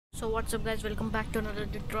So what's up guys, welcome back to another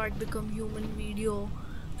Detroit Become Human video.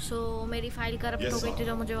 So मेरी file corrupt हो गई थी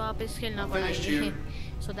तो मुझे वापस खेलना पड़ा ये.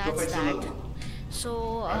 So that's that. So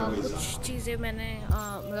कुछ चीज़ें मैंने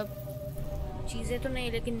मतलब चीज़ें तो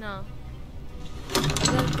नहीं, लेकिन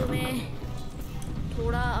अगर तुम्हें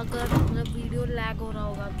थोड़ा अगर मतलब वीडियो लैग हो रहा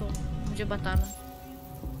होगा तो मुझे बताना.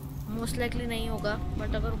 मोस्ट लाइकली नहीं होगा,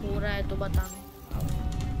 बट अगर हो रहा है तो बताना.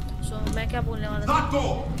 So मैं क्या बोलने वाला था,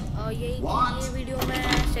 ये वीडियो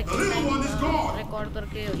मैं सेकंड टाइम रिकॉर्ड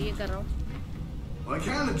करके ये कर रहा हूँ.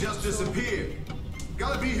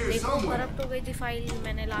 करप्ट हो गई थी फाइल,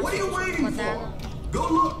 मैंने लास्ट में बताया था.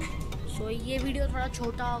 So ये वीडियो थोड़ा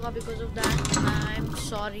छोटा होगा because of that. I am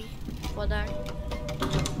sorry for that.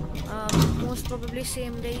 Most probably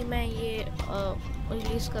same day ही मैं ये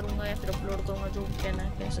रिलीज करूँगा या फिर अपलोड करूँगा, जो कहना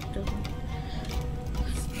कह सकते हो.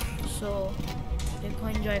 सो देखो,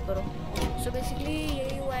 एंजॉय करो. सो बेसिकली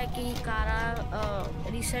यही हुआ है कि कारा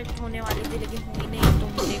रीसेट होने वाली थी लेकिन हुई नहीं,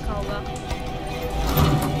 तुमने देखा होगा.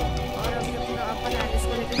 और अभी अपना अपन एलिस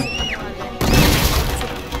को लेकर छुपने वाले हैं.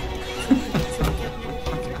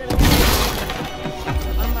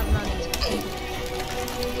 मरना नहीं.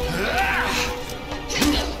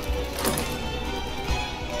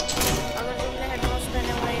 अगर तुमने हेडफोन्स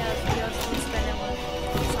पहने हुए या ईयरफोन्स पहने हुए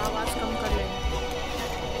तो आवाज़ कम कर लेना.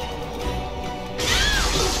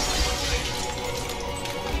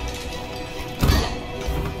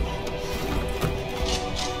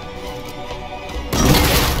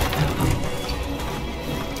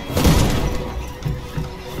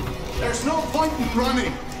 There's no point in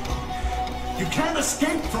running. You can't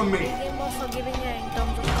escape from me. The game was forgiving you in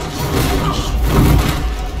terms of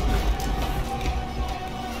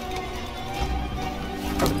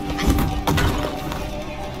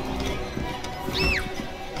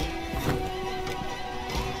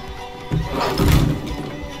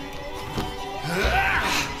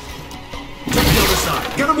Take the other side.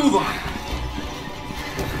 Get a move on.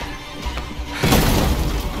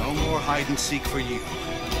 No more hide and seek for you.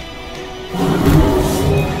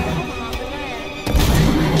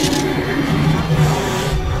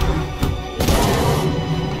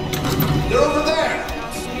 They're over there.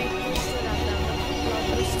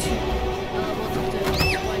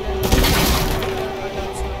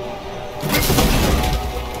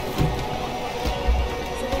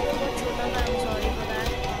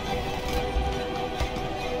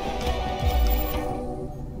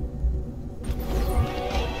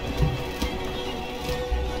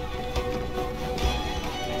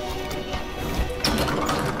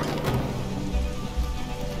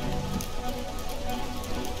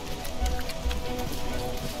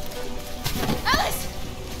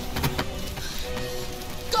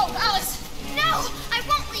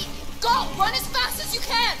 Run as fast as you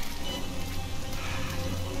can!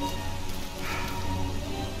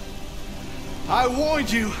 I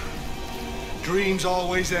warned you. Dreams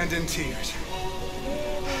always end in tears.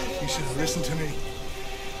 You should have listened to me.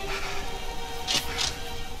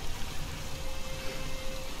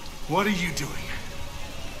 What are you doing?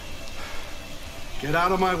 Get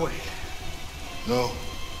out of my way. No.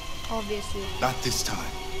 obviously. Not this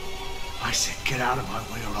time. I said get out of my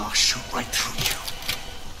way or I'll shoot right through you.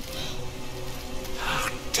 How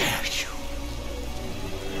dare you?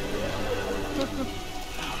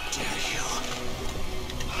 How dare you?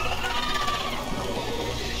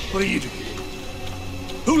 What are you doing?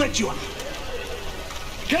 Who let you out?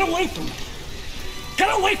 Get away from me! Get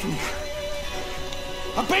away from me!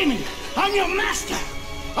 Obey me! I'm your master!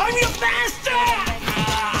 I'm your master!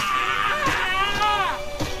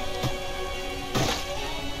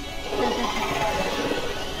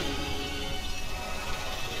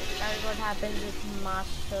 That is what happens with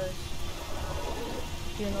masters.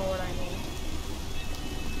 You know what I mean.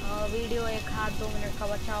 Video 1-2 minute का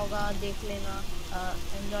बचा होगा, देख लेना,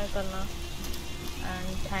 enjoy करना, and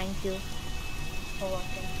thank you for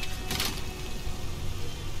watching.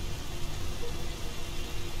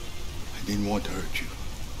 I didn't want to hurt you.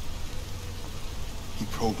 He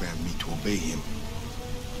programmed me to obey him.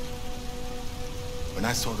 When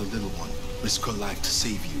I saw the little one risk her life to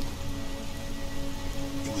save you,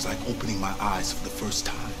 it was like opening my eyes for the first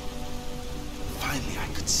time. Finally,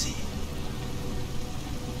 I could see.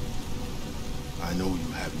 I know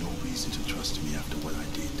you have no reason to trust me after what I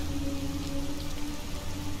did.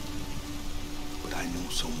 But I know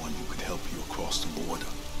someone who could help you across the border.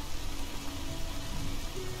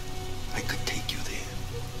 I could take you there.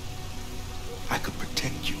 I could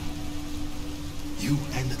protect you. You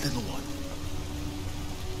and the little one.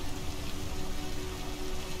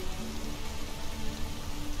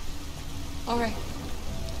 All right.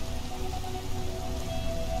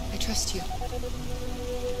 I trust you.